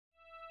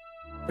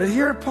But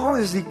here Paul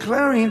is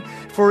declaring,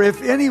 for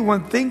if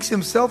anyone thinks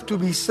himself to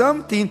be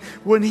something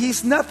when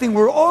he's nothing,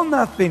 we're all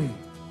nothing.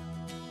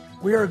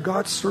 We are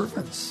God's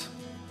servants.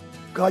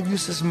 God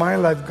uses my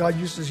life. God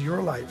uses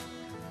your life.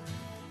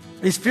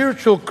 A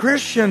spiritual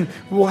Christian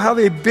will have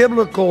a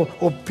biblical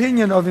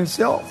opinion of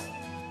himself,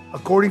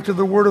 according to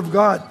the Word of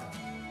God,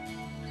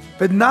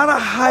 but not a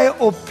high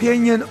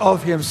opinion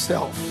of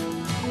himself.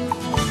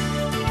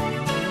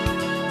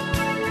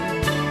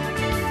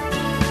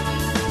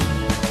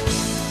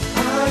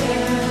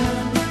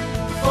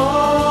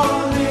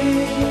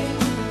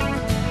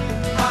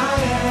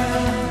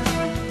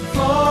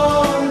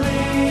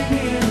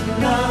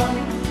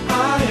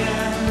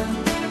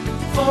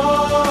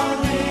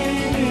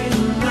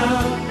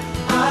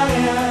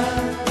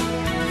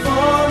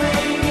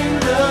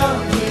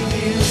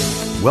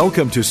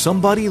 Welcome to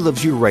Somebody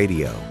Loves You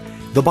Radio,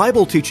 the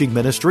Bible teaching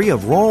ministry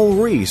of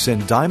Raul Ries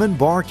in Diamond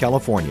Bar,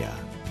 California.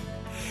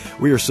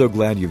 We are so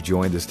glad you've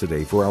joined us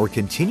today for our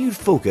continued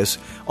focus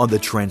on the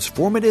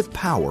transformative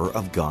power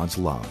of God's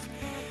love.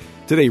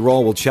 Today,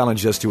 Raul will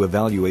challenge us to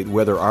evaluate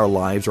whether our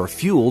lives are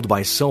fueled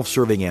by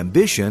self-serving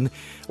ambition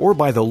or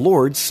by the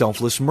Lord's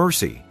selfless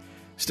mercy.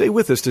 Stay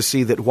with us to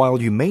see that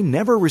while you may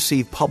never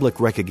receive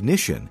public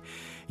recognition,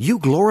 you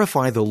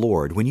glorify the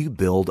Lord when you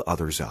build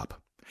others up.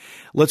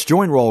 Let's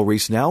join Raul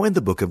Ries now in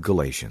the book of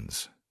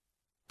Galatians.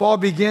 Paul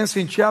begins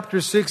in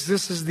chapter 6.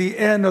 This is the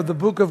end of the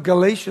book of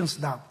Galatians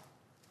now.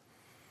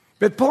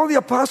 But Paul the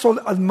Apostle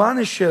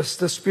admonishes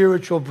the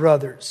spiritual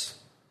brothers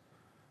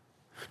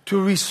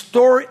to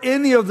restore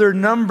any of their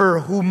number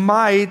who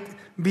might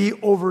be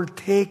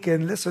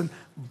overtaken, listen,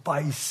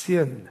 by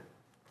sin.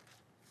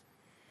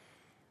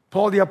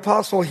 Paul the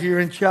Apostle here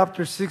in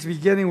chapter 6,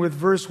 beginning with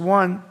verse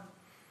 1,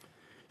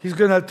 he's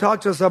going to talk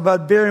to us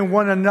about bearing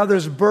one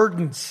another's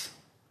burdens.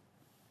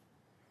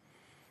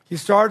 He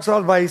starts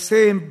out by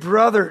saying,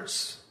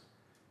 brothers,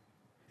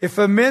 if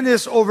a man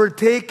is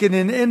overtaken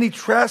in any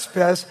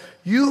trespass,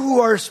 you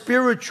who are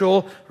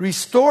spiritual,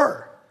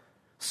 restore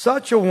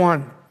such a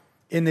one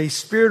in a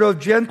spirit of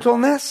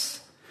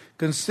gentleness,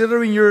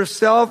 considering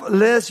yourself,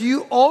 lest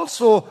you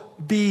also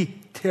be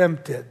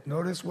tempted.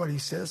 Notice what he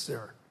says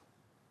there.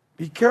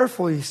 Be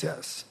careful, he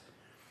says.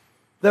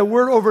 That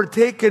word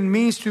overtaken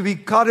means to be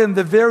caught in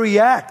the very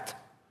act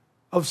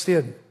of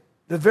sin.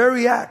 The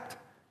very act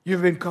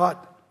you've been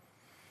caught.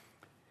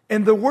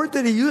 And the word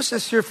that he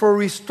uses here for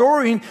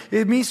restoring,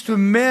 it means to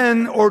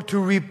mend or to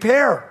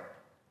repair.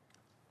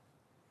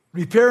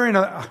 Repairing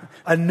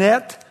a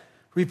net,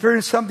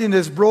 repairing something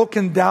that's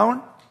broken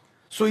down.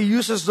 So he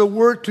uses the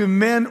word to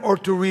mend or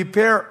to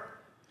repair.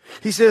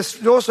 He says,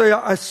 those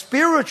are a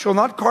spiritual,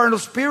 not carnal,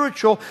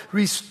 spiritual,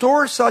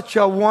 restore such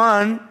a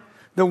one,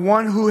 the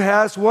one who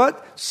has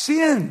what?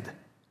 Sinned.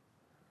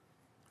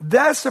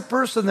 That's the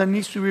person that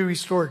needs to be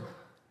restored.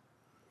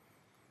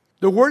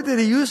 The word that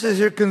he uses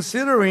here,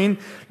 considering,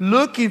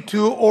 looking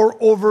to, or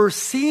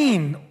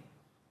overseeing.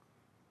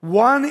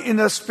 One in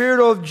a spirit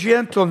of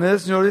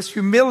gentleness, notice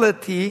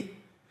humility,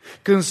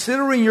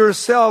 considering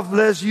yourself,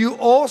 lest you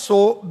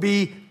also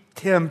be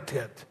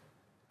tempted.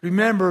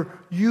 Remember,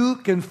 you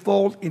can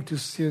fall into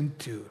sin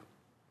too.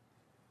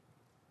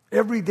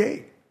 Every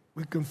day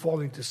we can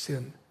fall into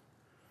sin.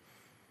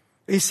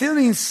 A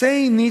sinning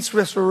saint needs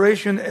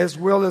restoration as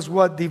well as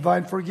what?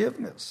 Divine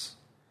forgiveness.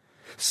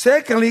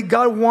 Secondly,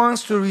 God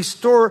wants to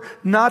restore,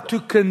 not to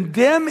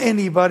condemn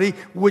anybody,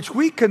 which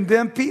we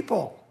condemn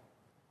people.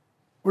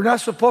 We're not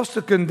supposed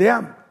to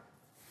condemn.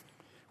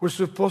 We're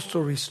supposed to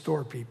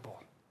restore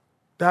people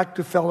back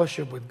to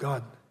fellowship with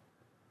God.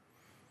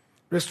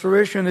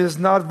 Restoration is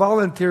not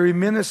voluntary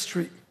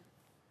ministry.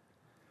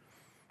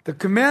 The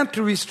command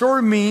to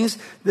restore means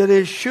that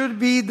it should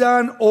be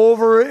done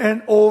over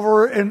and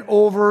over and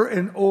over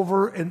and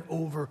over and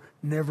over.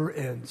 Never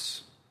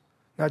ends.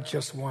 Not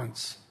just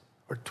once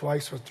or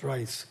twice or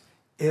thrice.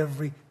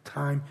 Every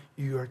time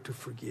you are to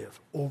forgive.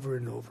 Over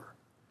and over.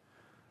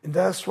 And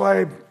that's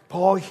why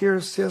Paul here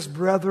says,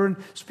 brethren,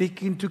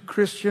 speaking to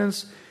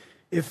Christians,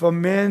 if a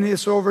man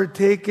is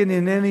overtaken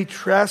in any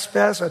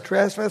trespass, a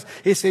trespass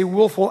is a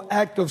willful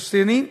act of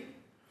sinning.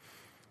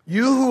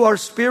 You who are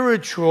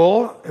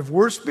spiritual, if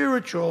we're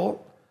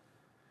spiritual,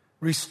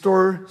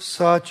 restore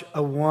such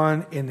a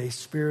one in a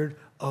spirit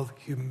of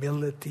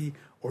humility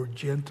or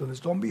gentleness.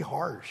 Don't be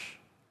harsh.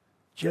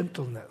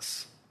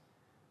 Gentleness.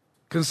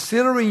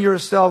 Considering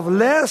yourself,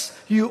 lest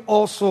you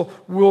also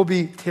will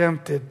be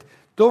tempted.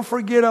 Don't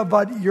forget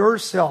about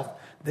yourself,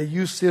 that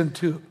you sin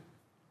too.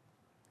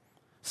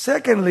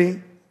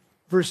 Secondly,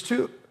 verse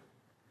 2.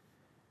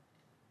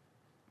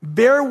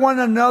 Bear one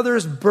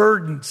another's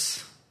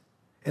burdens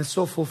and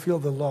so fulfill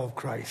the law of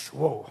Christ.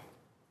 Whoa.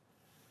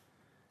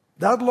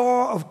 That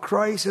law of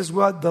Christ is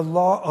what? The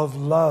law of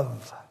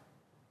love.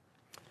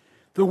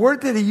 The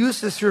word that he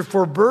uses here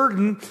for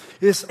burden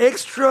is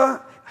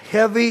extra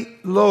heavy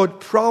load.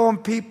 Problem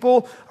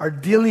people are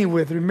dealing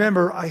with.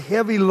 Remember, a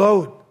heavy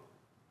load.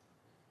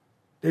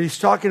 That he's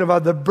talking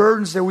about the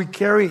burdens that we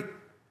carry.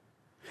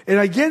 And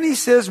again he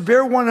says,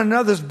 bear one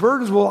another's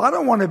burdens. Well, I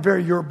don't want to bear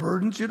your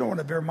burdens. You don't want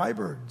to bear my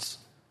burdens.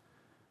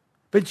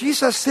 But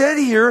Jesus said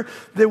here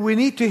that we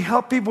need to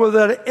help people with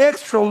that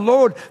extra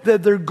load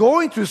that they're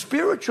going through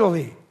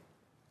spiritually.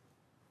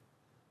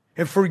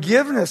 And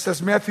forgiveness,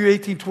 as Matthew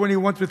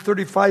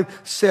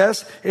 18:21-35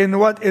 says,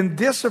 in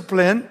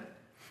discipline,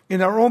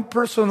 in our own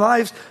personal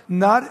lives,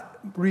 not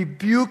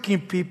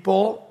rebuking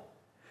people,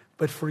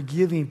 but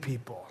forgiving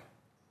people.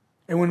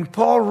 And when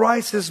Paul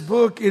writes his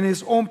book in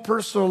his own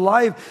personal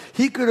life,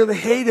 he could have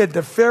hated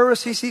the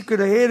Pharisees, he could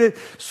have hated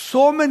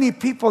so many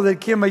people that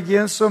came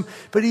against him,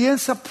 but he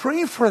ends up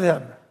praying for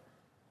them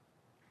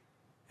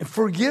and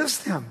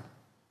forgives them.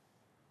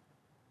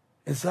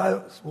 And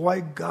that's why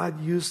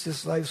God used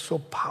his life so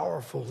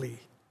powerfully.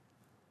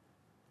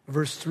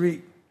 Verse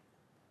 3.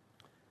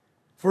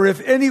 For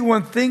if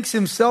anyone thinks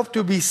himself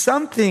to be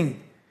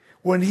something,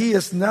 when he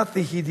is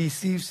nothing, he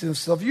deceives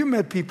himself. You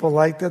met people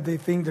like that. They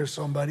think they're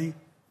somebody.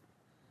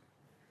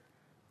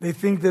 They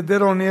think that they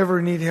don't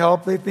ever need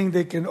help. They think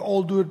they can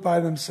all do it by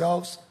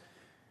themselves.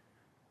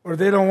 Or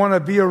they don't want to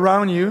be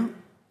around you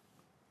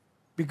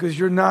because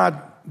you're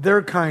not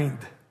their kind.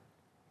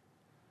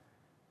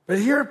 But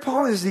here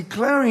Paul is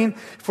declaring,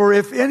 for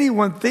if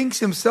anyone thinks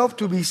himself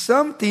to be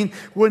something,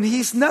 when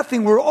he's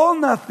nothing, we're all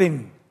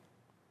nothing.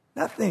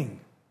 Nothing.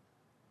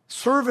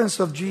 Servants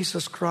of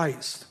Jesus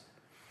Christ.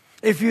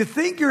 If you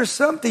think you're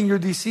something, you're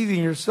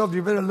deceiving yourself.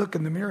 You better look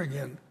in the mirror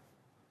again.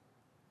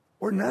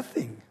 We're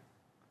nothing.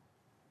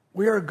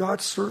 We are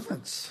God's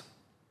servants.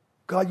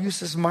 God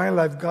uses my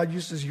life. God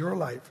uses your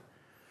life.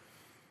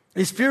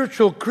 A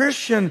spiritual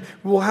Christian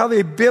will have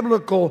a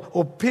biblical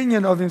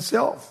opinion of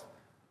himself,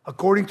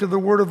 according to the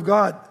Word of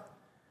God,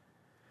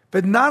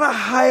 but not a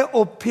high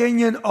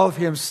opinion of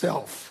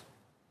himself.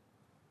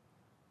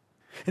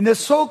 And it's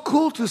so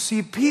cool to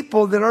see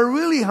people that are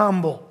really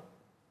humble.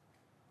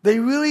 They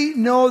really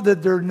know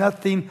that they're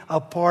nothing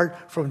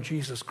apart from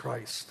Jesus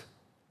Christ.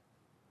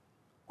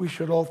 We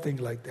should all think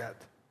like that.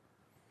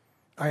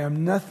 I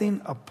am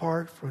nothing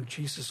apart from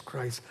Jesus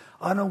Christ.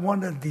 I don't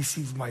want to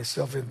deceive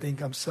myself and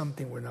think I'm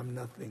something when I'm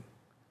nothing.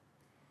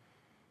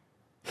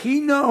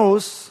 He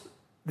knows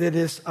that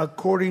it's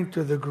according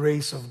to the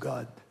grace of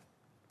God.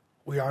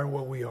 We are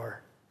what we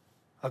are,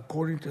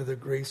 according to the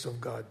grace of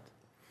God.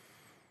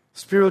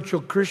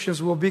 Spiritual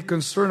Christians will be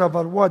concerned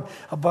about what?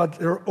 About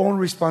their own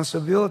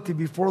responsibility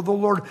before the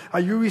Lord. Are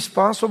you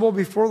responsible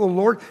before the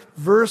Lord?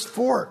 Verse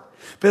 4.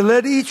 But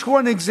let each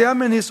one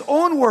examine his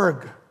own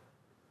work.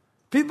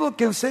 People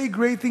can say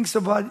great things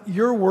about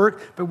your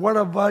work, but what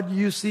about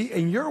you see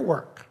in your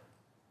work?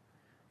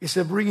 He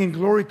said, bringing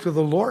glory to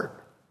the Lord.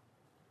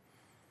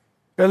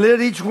 But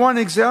let each one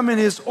examine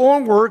his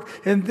own work,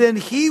 and then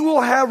he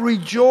will have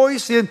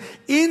rejoicing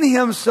in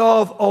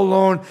himself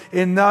alone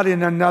and not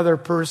in another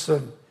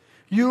person.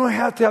 You don't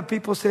have to have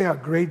people say how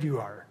great you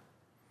are.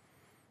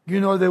 You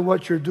know that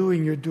what you're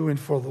doing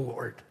for the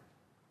Lord.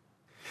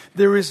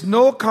 There is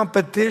no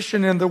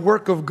competition in the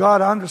work of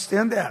God. I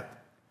understand that.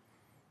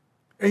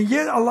 And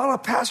yet a lot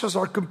of pastors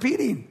are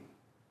competing.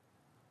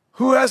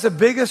 Who has the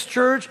biggest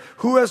church?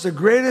 Who has the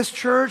greatest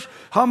church?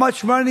 How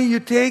much money you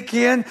take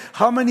in?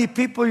 How many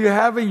people you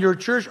have in your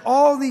church?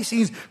 All these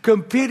things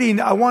competing.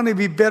 I want to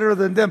be better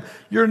than them.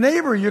 Your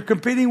neighbor, you're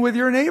competing with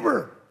your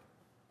neighbor.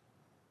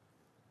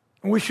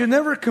 And we should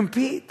never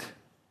compete.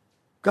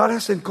 God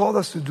hasn't called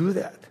us to do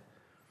that.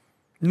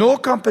 No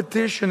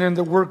competition in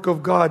the work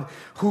of God.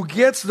 Who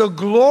gets the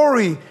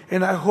glory,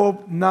 and I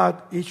hope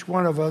not each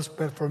one of us,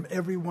 but from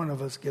every one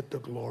of us get the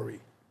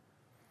glory.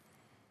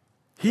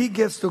 He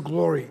gets the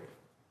glory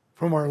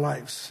from our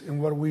lives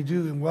and what we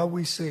do and what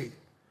we say.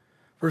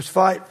 Verse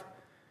 5.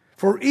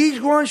 For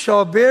each one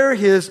shall bear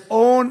his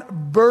own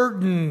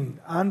burden.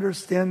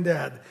 Understand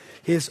that.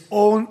 His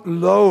own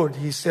load,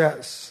 he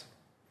says.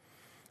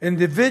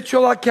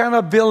 Individual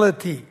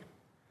accountability.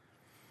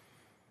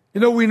 You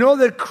know, we know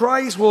that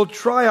Christ will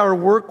try our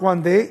work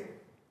one day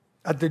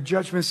at the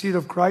judgment seat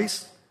of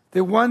Christ.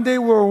 That one day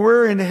when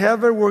we're in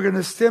heaven, we're going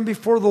to stand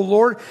before the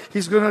Lord.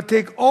 He's going to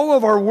take all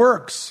of our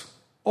works.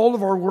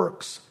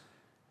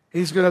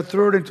 He's going to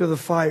throw it into the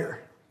fire.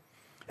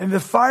 And the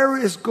fire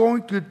is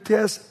going to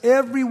test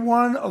every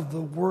one of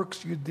the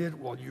works you did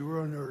while you were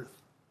on earth.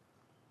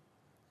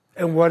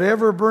 And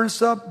whatever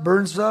burns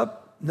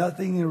up,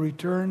 nothing in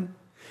return.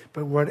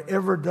 But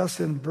whatever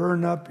doesn't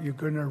burn up, you're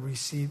going to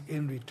receive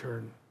in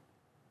return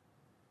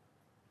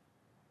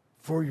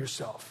for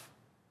yourself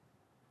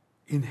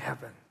in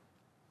heaven.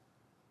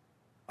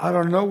 I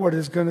don't know what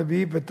it's going to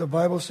be, but the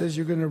Bible says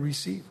you're going to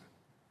receive.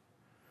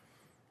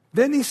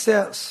 Then he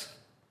says,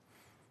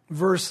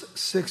 verse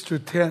 6 to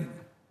 10.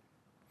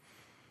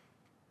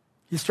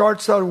 He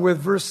starts out with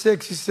verse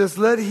 6. He says,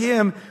 let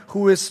him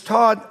who is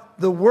taught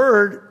the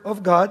word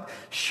of God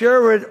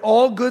share it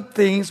all good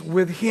things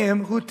with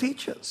him who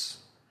teaches.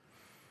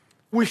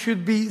 We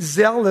should be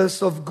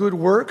zealous of good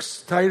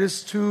works,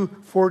 Titus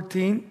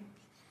 2:14.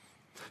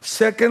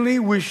 Secondly,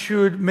 we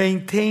should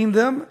maintain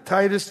them,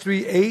 Titus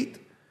 3:8.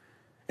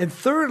 And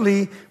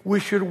thirdly, we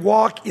should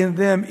walk in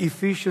them,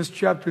 Ephesians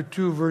chapter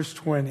 2, verse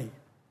 20.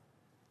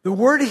 The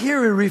word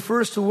here, it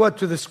refers to what?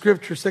 To the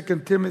scripture,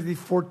 2 Timothy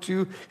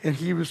 4:2 and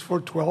Hebrews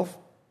 4:12.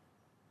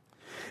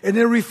 And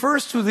it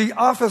refers to the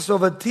office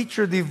of a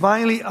teacher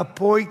divinely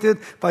appointed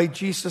by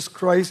Jesus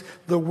Christ,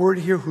 the word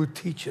here, who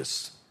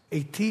teaches.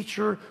 A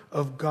teacher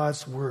of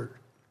God's word.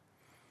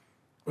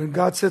 When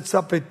God sets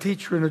up a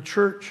teacher in a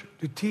church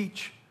to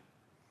teach,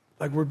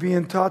 like we're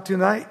being taught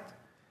tonight,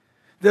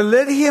 then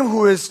let him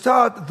who is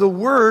taught the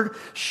word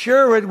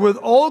share it with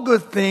all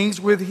good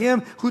things with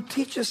him who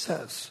teaches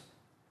us.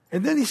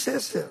 And then he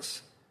says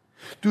this.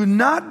 Do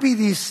not be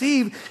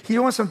deceived. He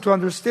wants them to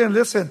understand.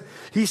 Listen,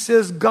 he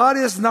says, God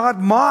is not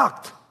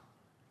mocked.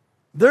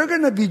 They're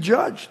going to be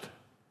judged.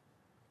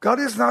 God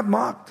is not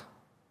mocked.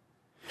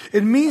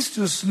 It means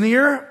to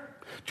sneer,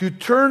 to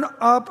turn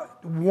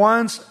up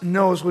one's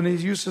nose. When he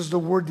uses the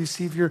word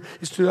deceive here,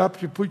 is to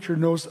put your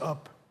nose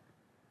up.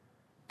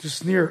 To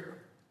sneer.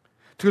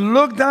 To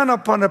look down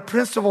upon a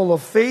principle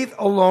of faith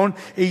alone,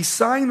 a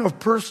sign of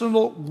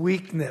personal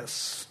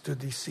weakness, to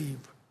deceive.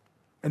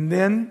 And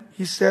then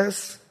he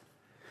says,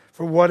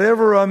 for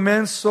whatever a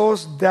man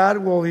sows,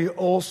 that will he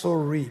also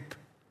reap.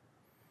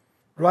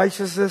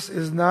 Righteousness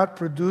is not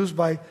produced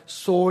by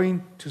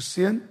sowing to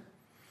sin.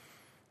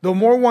 The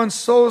more one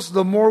sows,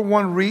 the more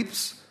one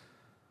reaps.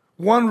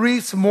 One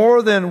reaps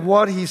more than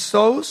what he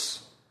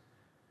sows.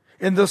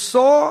 In the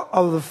sow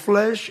of the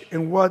flesh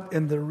and what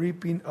in the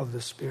reaping of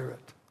the Spirit.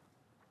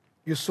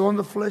 You sow in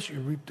the flesh, you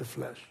reap the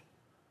flesh.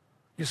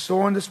 You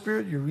sow in the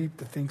Spirit, you reap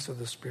the things of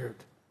the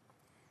Spirit.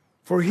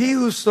 For he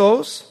who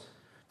sows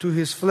to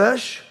his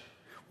flesh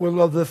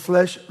will of the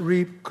flesh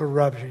reap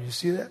corruption. You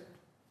see that?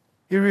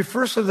 He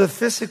refers to the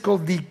physical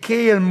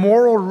decay and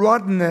moral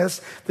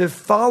rottenness that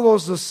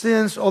follows the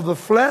sins of the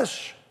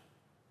flesh.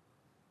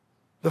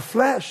 The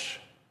flesh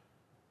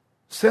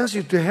sends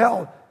you to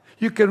hell.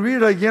 You can read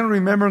it again,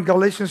 remember in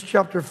Galatians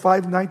chapter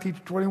 5, 19 to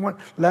 21,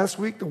 last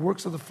week, the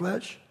works of the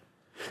flesh.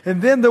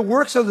 And then the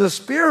works of the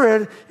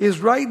Spirit is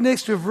right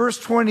next to verse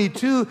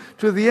 22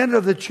 to the end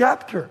of the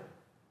chapter.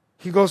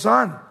 He goes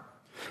on.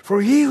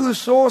 For he who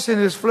sows in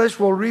his flesh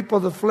will reap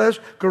of the flesh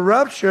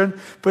corruption,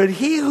 but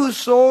he who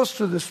sows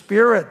to the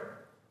Spirit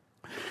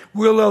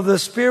will of the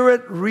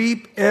Spirit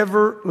reap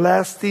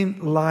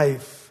everlasting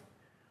life.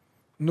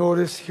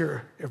 Notice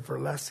here,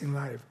 everlasting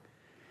life.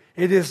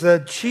 It is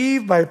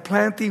achieved by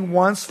planting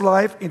one's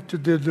life into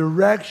the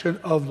direction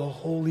of the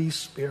Holy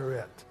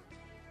Spirit.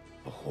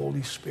 The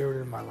Holy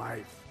Spirit in my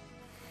life.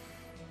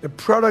 The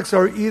products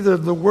are either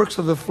the works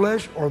of the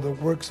flesh or the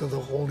works of the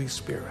Holy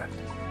Spirit.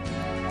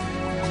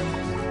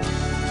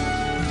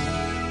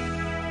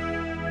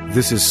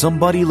 This is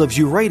Somebody Loves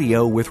You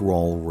Radio with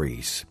Raul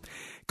Ries.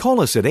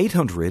 Call us at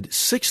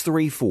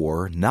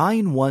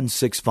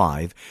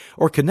 800-634-9165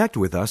 or connect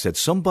with us at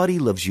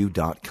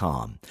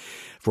somebodylovesyou.com.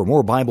 For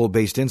more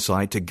Bible-based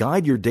insight to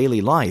guide your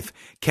daily life,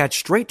 catch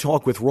Straight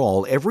Talk with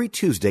Raul every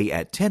Tuesday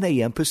at 10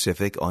 a.m.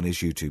 Pacific on his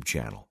YouTube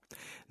channel.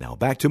 Now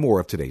back to more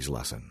of today's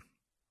lesson.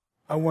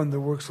 I want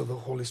the works of the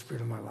Holy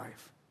Spirit in my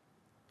life.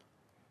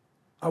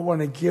 I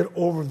want to get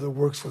over the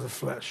works of the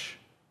flesh.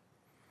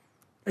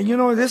 And you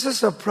know, this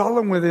is a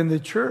problem within the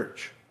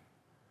church.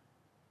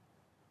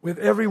 With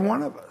every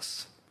one of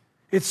us.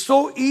 It's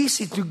so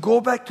easy to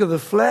go back to the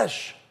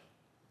flesh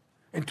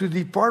and to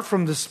depart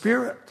from the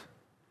Spirit.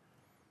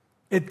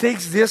 It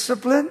takes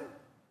discipline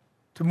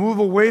to move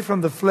away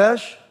from the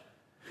flesh.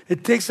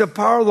 It takes the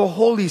power of the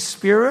Holy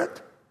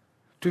Spirit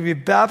to be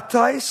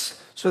baptized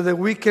so that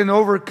we can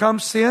overcome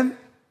sin.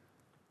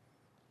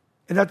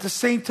 And at the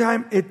same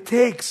time, it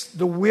takes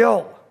the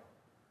will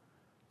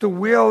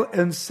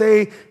and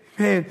say,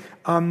 man,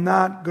 I'm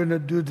not going to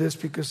do this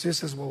because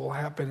this is what will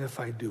happen if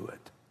I do it.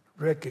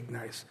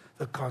 Recognize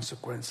the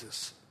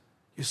consequences.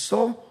 You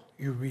sow,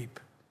 you reap,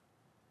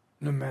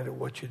 no matter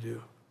what you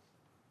do.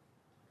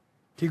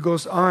 He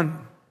goes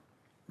on,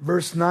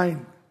 verse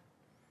 9,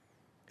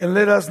 and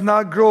let us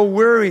not grow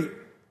weary.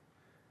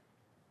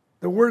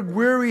 The word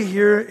weary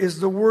here is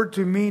the word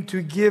to mean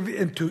to give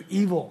into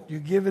evil. You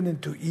give it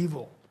into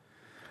evil.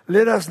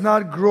 Let us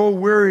not grow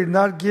weary,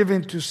 not give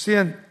into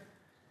sin.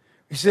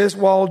 He says,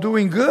 while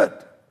doing good. I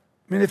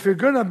mean, if you're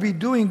going to be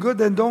doing good,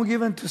 then don't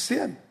give into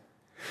sin.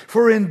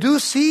 For in due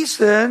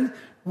season,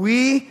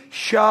 we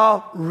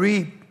shall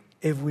reap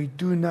if we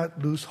do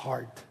not lose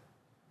heart.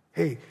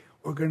 Hey,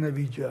 we're going to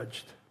be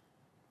judged.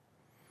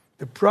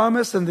 The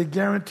promise and the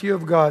guarantee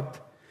of God.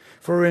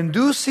 For in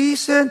due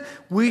season,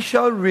 we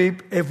shall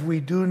reap if we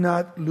do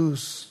not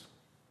lose.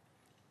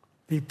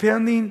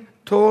 Depending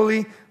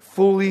totally,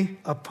 fully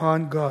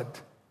upon God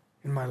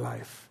in my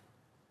life.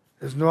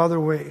 There's no other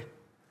way.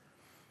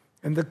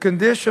 And the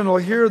conditional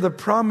here, the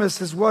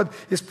promise is what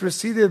is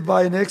preceded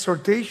by an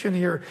exhortation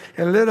here.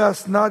 And let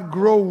us not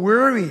grow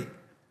weary,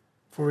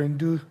 for in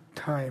due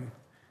time,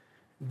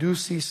 due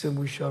season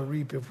we shall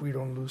reap if we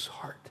don't lose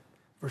heart.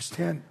 Verse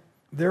 10,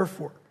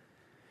 therefore,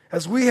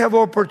 as we have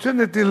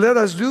opportunity, let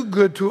us do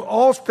good to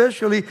all,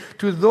 especially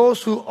to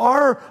those who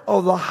are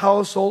of the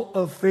household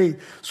of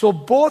faith. So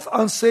both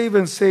unsaved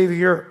and saved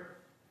here.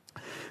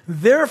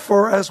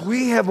 Therefore, as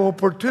we have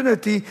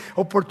opportunity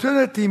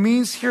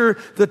means here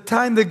the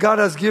time that God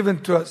has given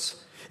to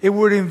us. It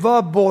would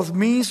involve both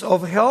means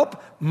of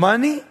help,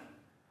 money,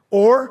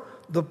 or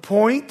the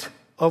point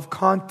of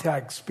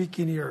contact,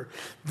 speaking here.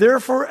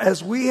 Therefore,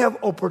 as we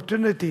have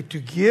opportunity to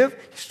give,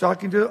 he's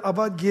talking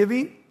about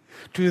giving,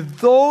 to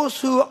those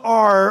who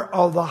are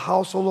of the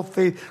household of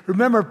faith.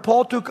 Remember,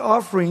 Paul took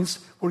offerings,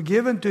 were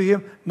given to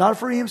him, not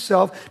for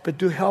himself, but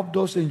to help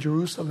those in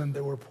Jerusalem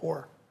that were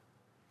poor.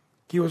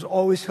 He was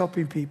always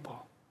helping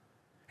people.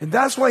 And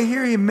that's why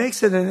here he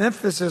makes it an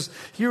emphasis,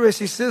 here as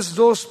he says,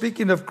 those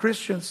speaking of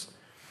Christians,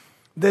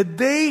 that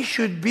they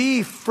should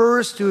be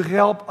first to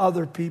help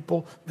other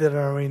people that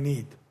are in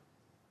need,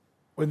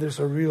 when there's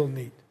a real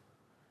need.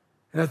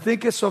 And I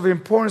think it's of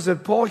importance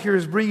that Paul here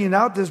is bringing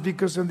out this,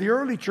 because in the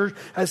early church,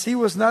 as he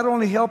was not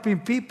only helping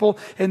people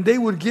and they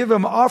would give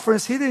him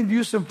offerings, he didn't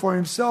use them for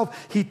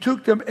himself. He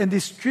took them and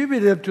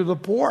distributed them to the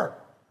poor,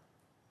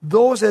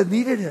 those that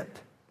needed it.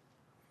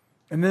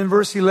 And then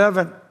verse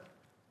 11,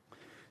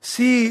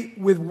 see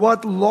with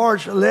what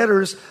large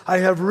letters I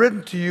have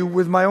written to you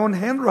with my own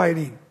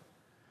handwriting.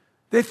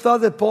 They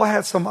thought that Paul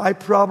had some eye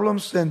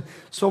problems and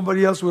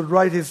somebody else would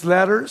write his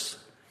letters.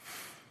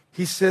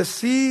 He says,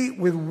 see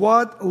with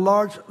what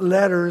large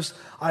letters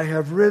I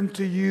have written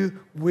to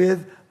you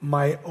with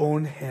my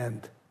own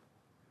hand.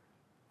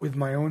 With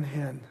my own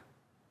hand.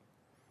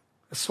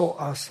 It's so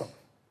awesome.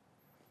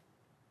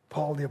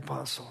 Paul the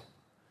Apostle.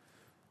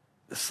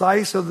 The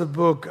size of the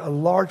book, a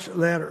large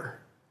letter.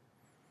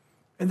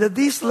 And that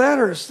these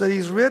letters that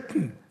he's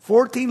written,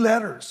 14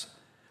 letters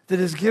that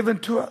is given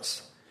to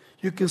us,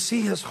 you can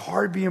see his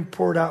heart being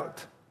poured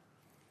out.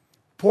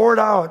 Poured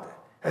out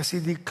as he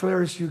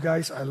declares, you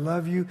guys, I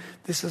love you.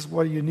 This is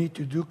what you need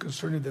to do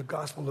concerning the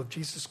gospel of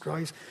Jesus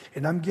Christ.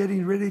 And I'm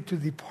getting ready to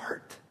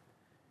depart.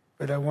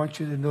 But I want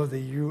you to know that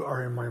you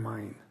are in my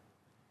mind.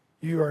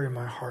 You are in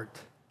my heart.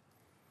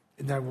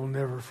 And I will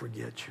never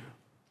forget you.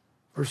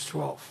 Verse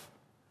 12.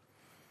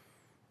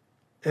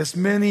 As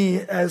many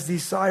as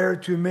desire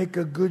to make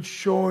a good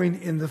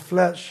showing in the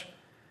flesh,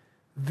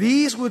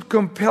 these would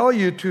compel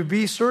you to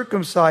be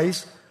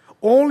circumcised,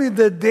 only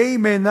that they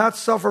may not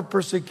suffer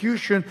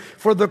persecution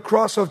for the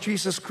cross of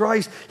Jesus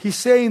Christ. He's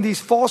saying these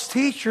false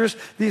teachers,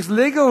 these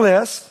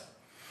legalists,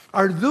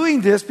 are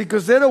doing this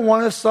because they don't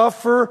want to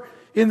suffer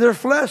in their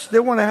flesh. They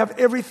want to have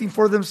everything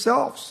for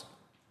themselves.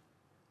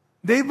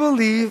 They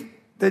believe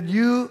that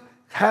you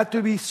had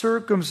to be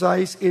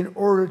circumcised in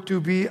order to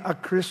be a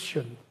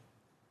Christian.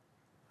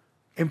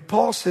 And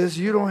Paul says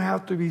you don't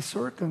have to be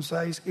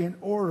circumcised in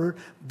order,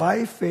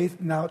 by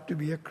faith, now to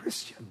be a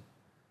Christian.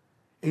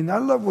 And I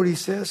love what he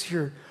says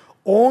here.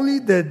 Only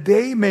that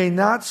they may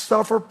not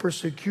suffer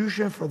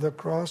persecution for the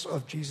cross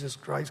of Jesus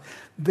Christ.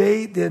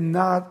 They did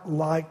not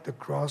like the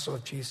cross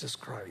of Jesus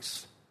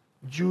Christ.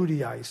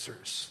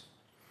 Judaizers.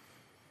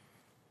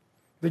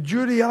 The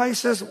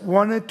Judaizers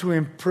wanted to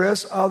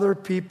impress other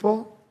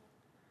people.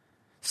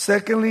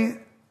 Secondly,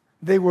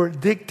 they were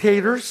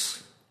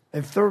dictators.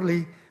 And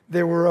thirdly,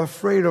 they were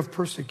afraid of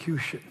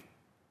persecution.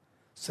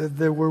 So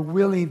they were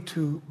willing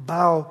to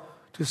bow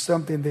to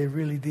something they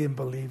really didn't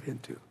believe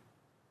into.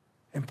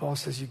 And Paul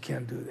says you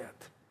can't do that.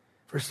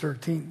 Verse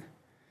 13.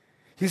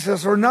 He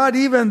says, or not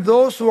even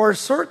those who are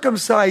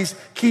circumcised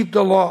keep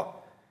the law.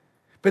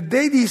 But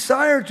they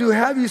desire to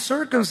have you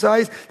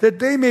circumcised that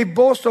they may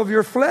boast of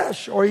your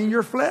flesh or in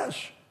your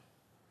flesh.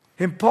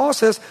 And Paul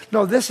says,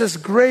 no, this is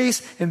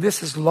grace and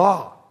this is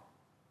law.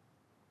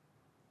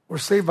 We're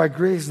saved by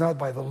grace, not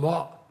by the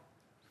law.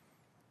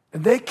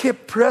 And they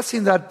kept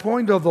pressing that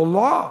point of the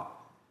law.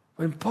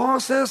 When Paul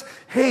says,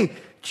 hey,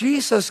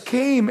 Jesus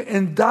came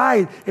and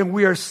died and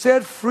we are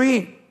set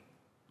free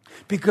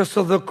because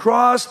of the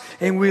cross,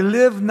 and we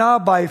live now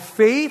by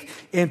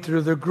faith and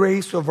through the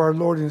grace of our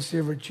Lord and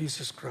Savior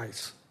Jesus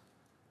Christ.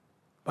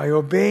 By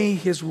obeying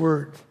His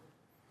word,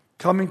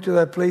 coming to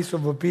that place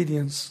of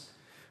obedience.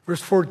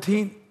 Verse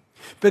 14.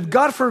 But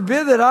God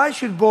forbid that I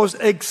should boast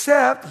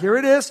except, here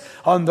it is,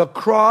 on the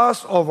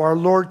cross of our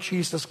Lord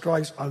Jesus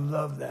Christ. I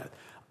love that.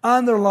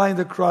 Underline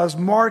the cross,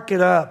 mark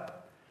it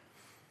up.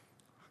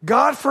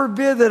 God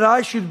forbid that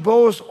I should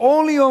boast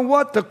only on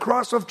what? The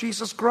cross of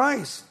Jesus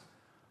Christ.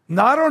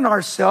 Not on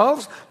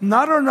ourselves,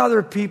 not on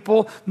other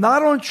people,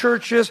 not on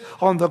churches,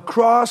 on the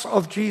cross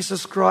of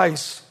Jesus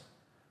Christ.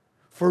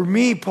 For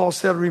me, Paul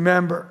said,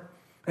 remember.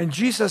 And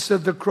Jesus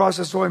said the cross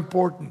is so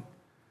important.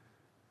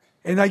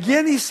 And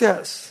again he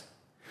says,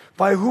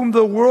 by whom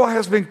the world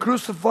has been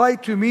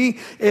crucified to me,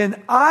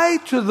 and I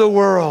to the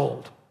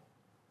world.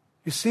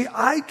 You see,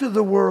 I to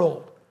the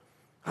world.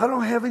 I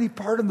don't have any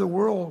part in the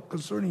world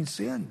concerning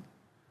sin.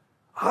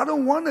 I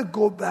don't want to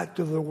go back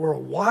to the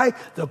world. Why?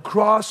 The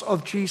cross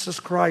of Jesus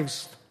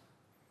Christ.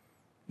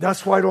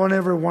 That's why I don't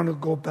ever want to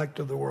go back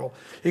to the world.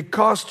 It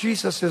cost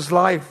Jesus His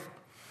life.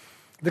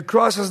 The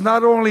cross is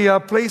not only a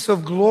place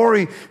of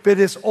glory, but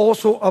it's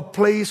also a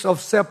place of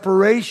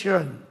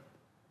separation.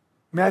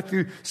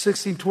 Matthew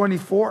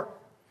 16:24.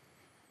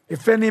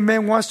 If any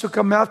man wants to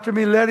come after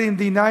me, let him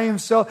deny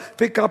himself,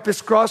 pick up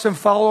his cross and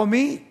follow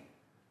me.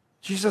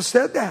 Jesus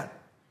said that.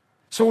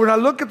 So when I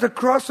look at the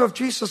cross of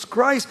Jesus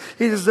Christ,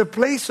 it is the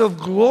place of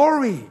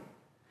glory,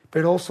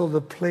 but also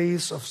the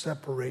place of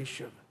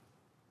separation.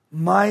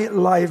 My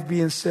life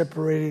being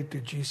separated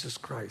to Jesus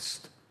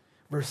Christ.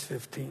 Verse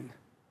 15.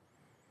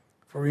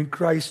 For in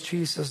Christ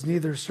Jesus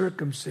neither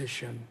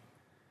circumcision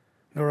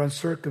nor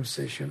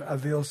uncircumcision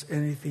avails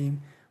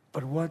anything,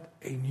 but what?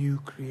 A new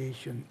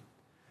creation.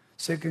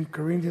 2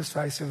 Corinthians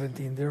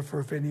 5:17, therefore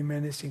if any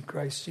man is in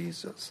Christ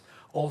Jesus,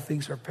 all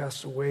things are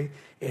passed away,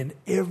 and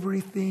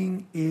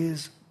everything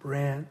is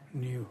brand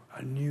new,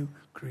 a new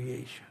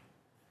creation.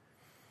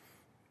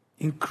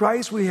 In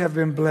Christ we have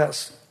been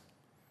blessed,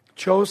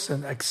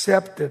 chosen,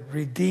 accepted,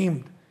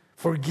 redeemed,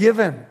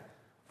 forgiven.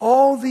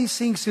 All these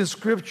things in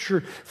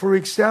Scripture, for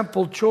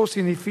example,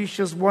 chosen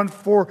Ephesians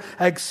 1:4,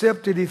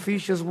 accepted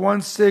Ephesians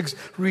 1:6,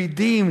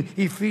 redeemed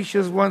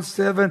Ephesians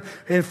 1:7,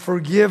 and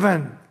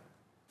forgiven.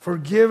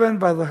 Forgiven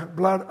by the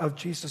blood of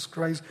Jesus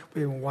Christ,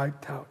 we have been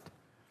wiped out.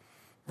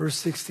 Verse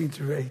 16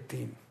 through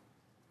 18.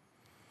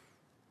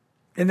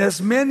 And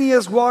as many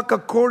as walk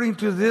according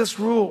to this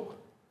rule,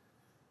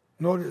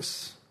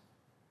 notice,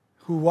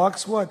 who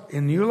walks what?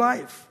 In new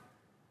life.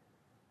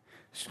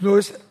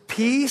 Notice,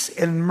 peace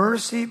and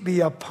mercy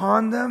be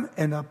upon them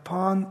and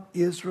upon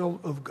Israel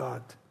of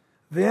God.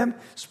 Them,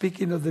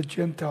 speaking of the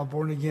Gentile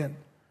born again.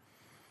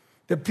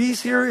 The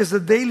peace here is the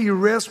daily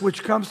rest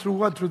which comes through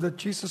what? Through the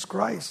Jesus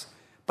Christ.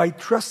 By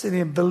trusting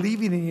Him,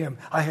 believing in Him,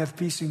 I have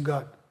peace in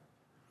God.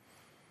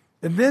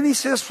 And then He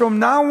says, from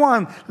now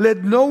on,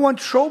 let no one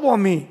trouble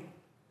me.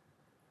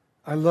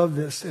 I love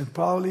this, and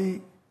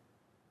probably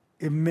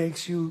it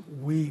makes you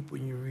weep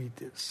when you read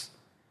this.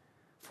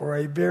 For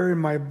I bear in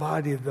my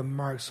body the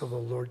marks of the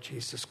Lord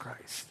Jesus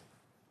Christ.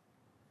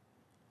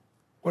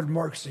 What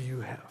marks do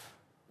you have?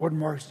 What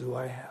marks do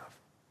I have?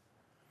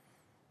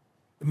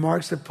 The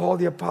marks that Paul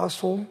the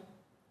Apostle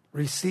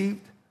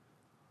received,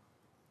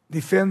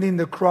 defending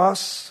the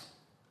cross,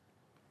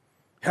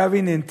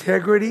 having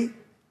integrity,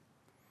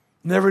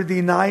 never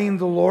denying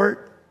the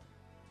Lord,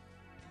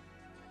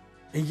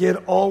 and yet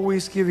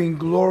always giving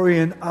glory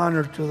and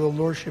honor to the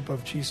Lordship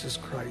of Jesus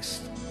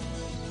Christ.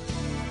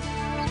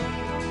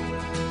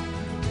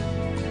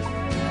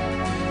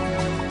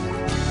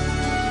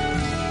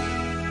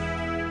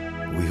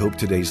 We hope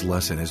today's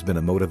lesson has been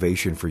a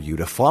motivation for you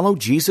to follow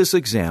Jesus'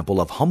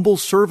 example of humble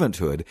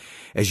servanthood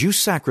as you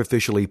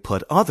sacrificially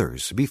put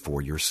others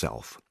before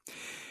yourself.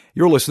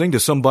 You're listening to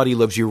Somebody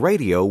Loves You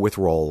Radio with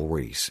Raul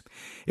Ries.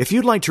 If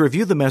you'd like to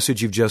review the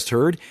message you've just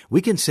heard,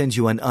 we can send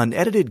you an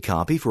unedited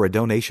copy for a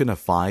donation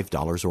of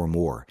 $5 or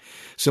more.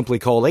 Simply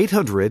call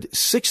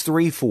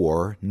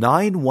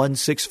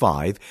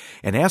 800-634-9165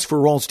 and ask for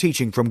Raul's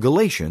teaching from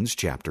Galatians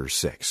chapter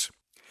 6.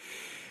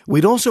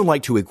 We'd also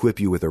like to equip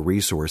you with a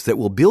resource that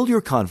will build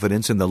your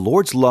confidence in the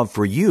Lord's love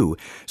for you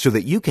so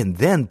that you can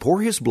then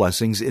pour His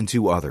blessings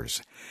into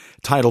others.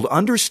 Titled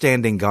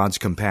Understanding God's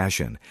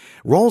Compassion,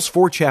 Raul's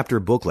 4-chapter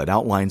booklet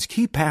outlines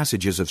key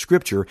passages of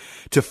Scripture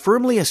to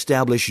firmly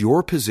establish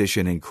your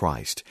position in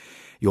Christ.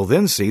 You'll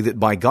then see that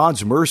by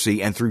God's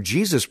mercy and through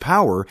Jesus'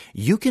 power,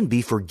 you can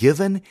be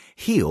forgiven,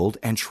 healed,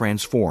 and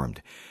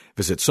transformed.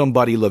 Visit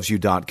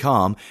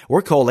SomebodyLovesYou.com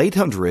or call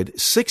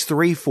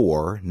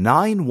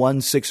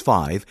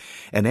 800-634-9165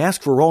 and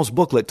ask for Raul's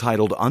booklet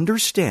titled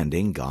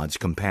Understanding God's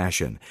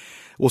Compassion.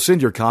 We'll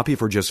send your copy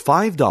for just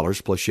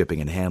 $5 plus shipping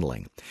and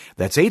handling.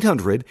 That's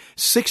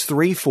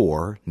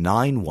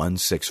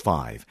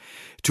 800-634-9165.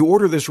 To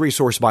order this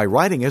resource by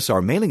writing us,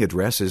 our mailing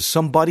address is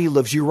Somebody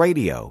Loves You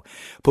Radio,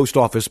 Post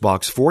Office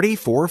Box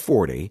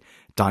 4440,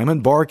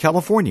 Diamond Bar,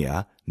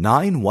 California,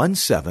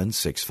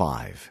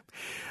 91765.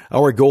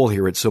 Our goal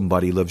here at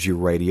Somebody Loves You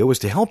Radio is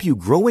to help you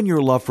grow in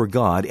your love for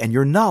God and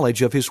your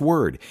knowledge of His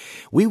Word.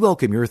 We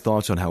welcome your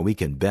thoughts on how we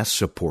can best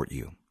support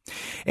you.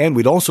 And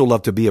we'd also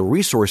love to be a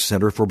resource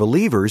center for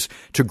believers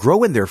to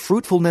grow in their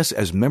fruitfulness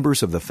as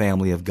members of the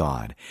family of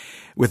God.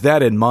 With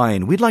that in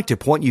mind, we'd like to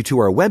point you to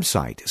our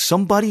website,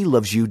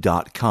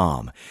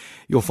 SomebodyLovesYou.com.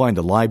 You'll find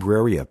a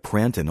library of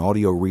print and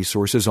audio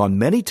resources on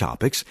many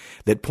topics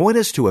that point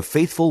us to a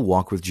faithful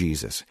walk with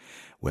Jesus.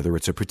 Whether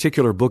it's a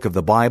particular book of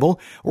the Bible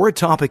or a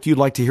topic you'd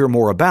like to hear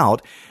more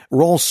about,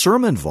 Raul's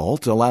Sermon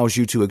Vault allows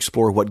you to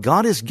explore what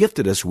God has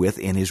gifted us with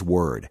in His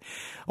Word.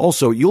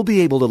 Also, you'll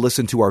be able to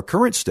listen to our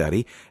current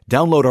study,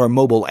 download our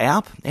mobile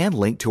app, and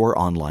link to our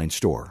online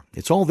store.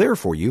 It's all there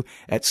for you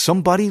at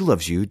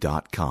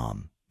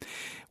SomebodyLovesYou.com.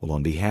 Well,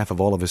 on behalf of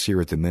all of us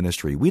here at the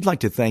ministry, we'd like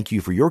to thank you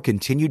for your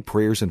continued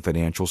prayers and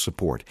financial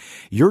support.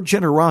 Your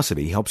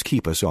generosity helps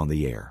keep us on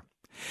the air.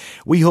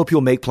 We hope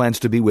you'll make plans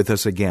to be with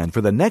us again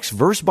for the next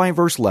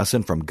verse-by-verse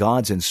lesson from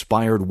God's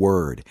inspired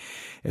Word,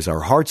 as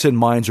our hearts and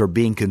minds are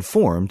being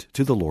conformed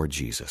to the Lord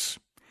Jesus.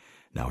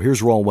 Now,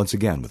 here's Raul once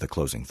again with a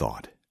closing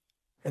thought.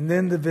 And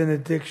then the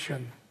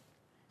benediction,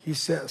 he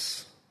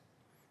says,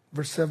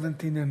 verse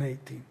 17 and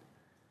 18,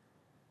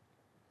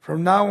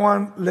 from now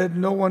on, let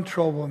no one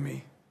trouble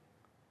me.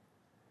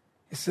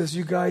 He says,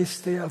 you guys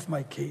stay off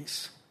my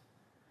case,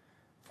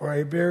 for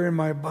I bear in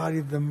my body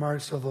the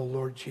marks of the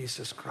Lord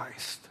Jesus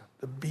Christ.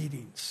 The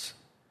beatings.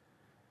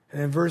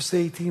 And in verse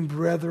 18,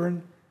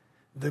 brethren,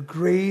 the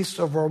grace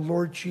of our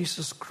Lord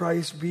Jesus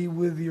Christ be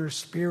with your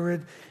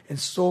spirit, and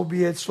so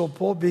be it. So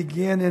Paul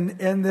began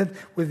and ended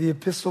with the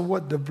epistle,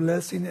 what? The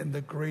blessing and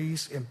the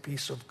grace and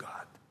peace of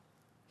God.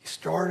 He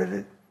started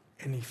it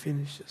and he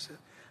finishes it.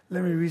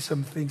 Let me read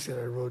some things that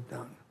I wrote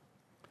down.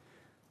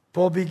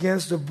 Paul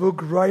begins the book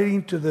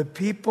writing to the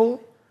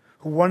people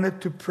who wanted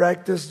to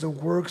practice the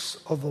works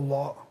of the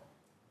law.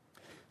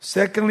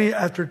 Secondly,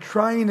 after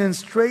trying and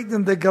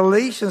straightening the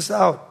Galatians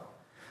out,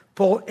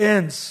 Paul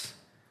ends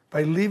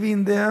by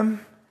leaving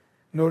them,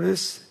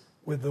 notice,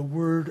 with the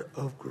word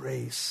of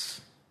grace.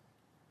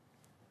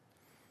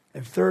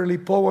 And thirdly,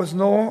 Paul was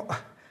no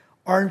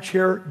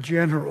armchair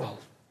general.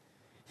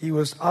 He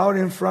was out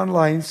in front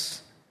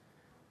lines,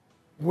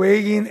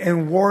 weighing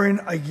and warring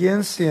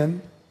against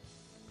sin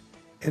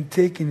and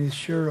taking his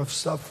share of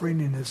suffering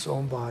in his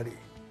own body.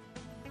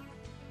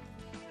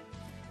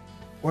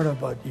 What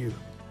about you?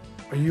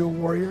 Are you a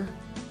warrior?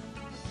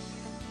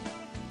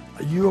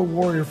 Are you a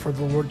warrior for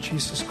the Lord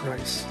Jesus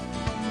Christ?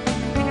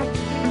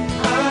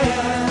 I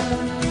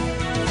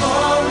am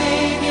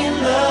falling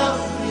in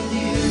love with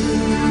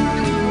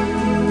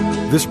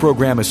you. This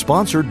program is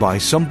sponsored by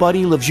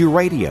Somebody Loves You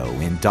Radio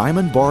in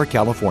Diamond Bar,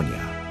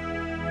 California.